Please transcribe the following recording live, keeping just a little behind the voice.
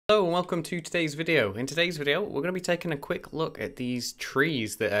Hello and welcome to today's video. In today's video, we're going to be taking a quick look at these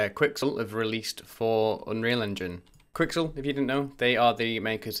trees that Quixel have released for Unreal Engine. Quixel, if you didn't know, they are the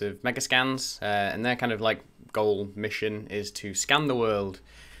makers of Megascans, and their kind of like goal mission is to scan the world.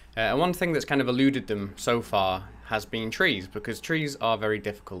 And one thing that's kind of eluded them so far has been trees, because trees are very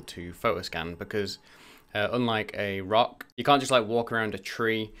difficult to photoscan because unlike a rock, you can't just like walk around a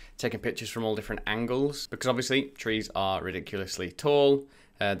tree taking pictures from all different angles, because obviously trees are ridiculously tall.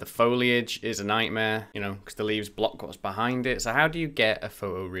 The foliage is a nightmare, you know, because the leaves block what's behind it. So how do you get a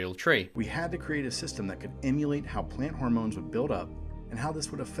photoreal tree? We had to create a system that could emulate how plant hormones would build up and how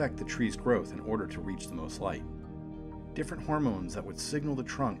this would affect the tree's growth in order to reach the most light. Different hormones that would signal the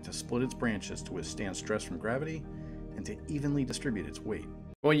trunk to split its branches to withstand stress from gravity and to evenly distribute its weight.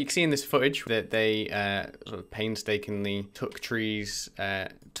 Well, you can see in this footage that they sort of painstakingly took trees,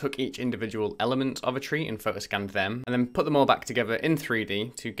 took each individual element of a tree and photoscanned them, and then put them all back together in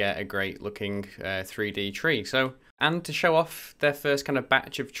 3D to get a great looking 3D tree. So, and to show off their first kind of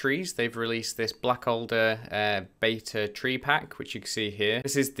batch of trees, they've released this Black Alder beta tree pack, which you can see here.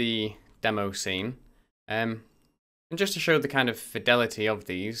 This is the demo scene. And just to show the kind of fidelity of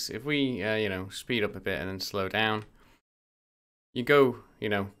these, if we, you know, speed up a bit and then slow down, you go, you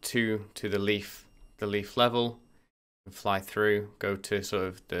know, to the leaf level, and fly through, go to sort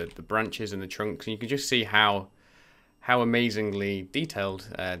of the branches and the trunks, and you can just see how amazingly detailed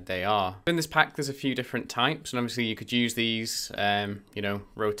they are. In this pack, there's a few different types, and obviously you could use these, you know,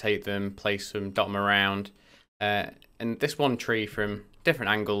 rotate them, place them, dot them around, and this one tree from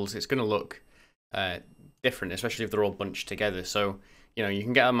different angles, it's going to look different, especially if they're all bunched together. So, you know, you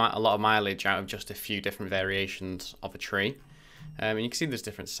can get a lot of mileage out of just a few different variations of a tree. And you can see there's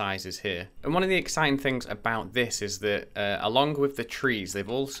different sizes here. And one of the exciting things about this is that along with the trees, they've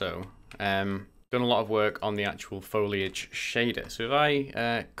also done a lot of work on the actual foliage shader. So if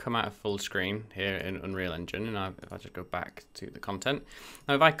I come out of full screen here in Unreal Engine, and if I just go back to the content,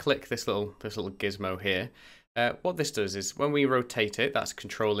 now if I click this little gizmo here, what this does is when we rotate it, that's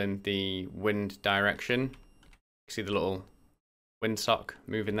controlling the wind direction. You see the little windsock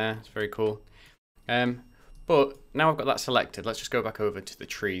moving there. It's very cool. But now I've got that selected, let's just go back over to the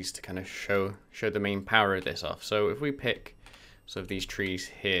trees to kind of show the main power of this off. So if we pick sort of these trees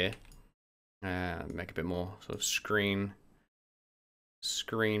here, make a bit more sort of screen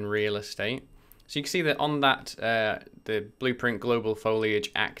real estate. So you can see that on that, the Blueprint Global Foliage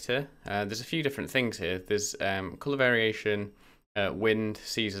Actor, there's a few different things here. There's color variation, wind,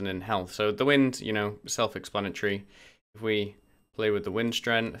 season, and health. So the wind, you know, self-explanatory. If we play with the wind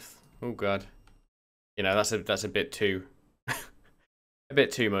strength, oh god. You know, that's a bit too a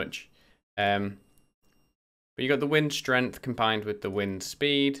bit too much. But you got the wind strength combined with the wind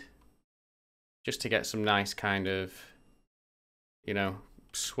speed, just to get some nice kind of, you know,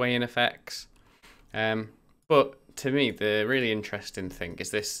 swaying effects. But to me, the really interesting thing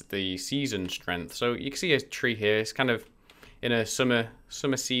is the season strength. So you can see a tree here. It's kind of in a summer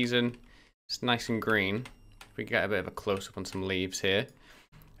season. It's nice and green. We get a bit of a close up on some leaves here.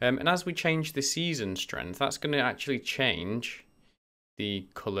 And as we change the season strength, that's going to actually change the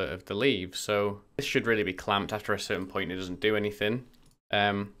colour of the leaves. So this should really be clamped after a certain point. It doesn't do anything.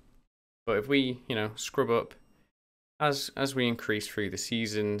 But if we, you know, scrub up, as we increase through the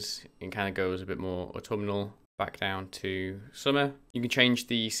seasons, it kind of goes a bit more autumnal, back down to summer. You can change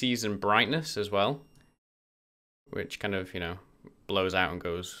the season brightness as well, which kind of, you know, blows out and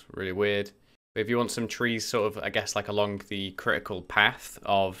goes really weird. If you want some trees sort of, I guess, like along the critical path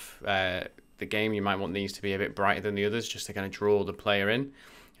of the game, you might want these to be a bit brighter than the others just to kind of draw the player in.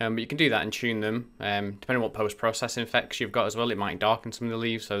 But you can do that and tune them. Depending on what post-processing effects you've got as well, it might darken some of the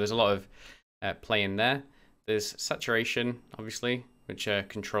leaves. So there's a lot of play in there. There's saturation, obviously, which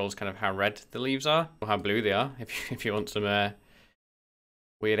controls kind of how red the leaves are or how blue they are if you want some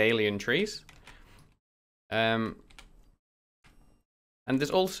weird alien trees. And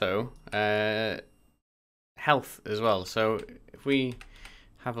there's also health as well. So if we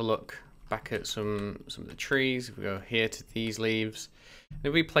have a look back at some of the trees, if we go here to these leaves,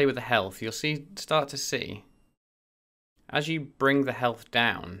 if we play with the health, you'll start to see as you bring the health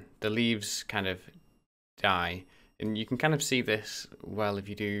down, the leaves kind of die, and you can kind of see this well if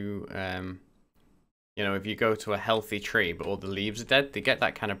you do, you know, if you go to a healthy tree but all the leaves are dead, they get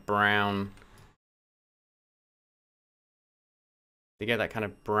that kind of brown. They get that kind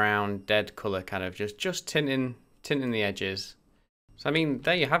of brown, dead color, kind of just tinting the edges. So I mean,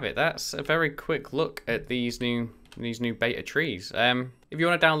 there you have it. That's a very quick look at these new beta trees. If you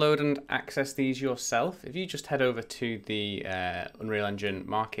want to download and access these yourself, if you just head over to the Unreal Engine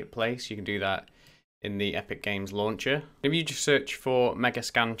Marketplace, you can do that in the Epic Games launcher. If you just search for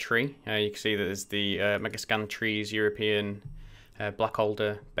Megascan tree, you can see that there's the Megascan trees European Black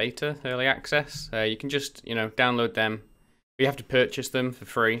Alder beta early access. You can just, download them. You have to purchase them for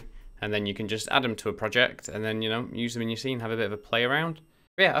free, and then you can just add them to a project and then, use them in your scene, have a bit of a play around.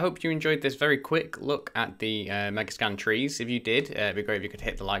 But yeah, I hope you enjoyed this very quick look at the Megascan trees. If you did, it'd be great if you could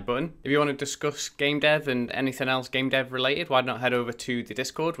hit the like button. If you want to discuss game dev and anything else game dev related, why not head over to the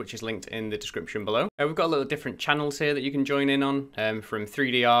Discord, which is linked in the description below. We've got a little different channels here that you can join in on, from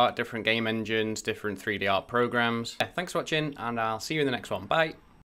 3D art, different game engines, different 3D art programs. Yeah, thanks for watching, and I'll see you in the next one. Bye!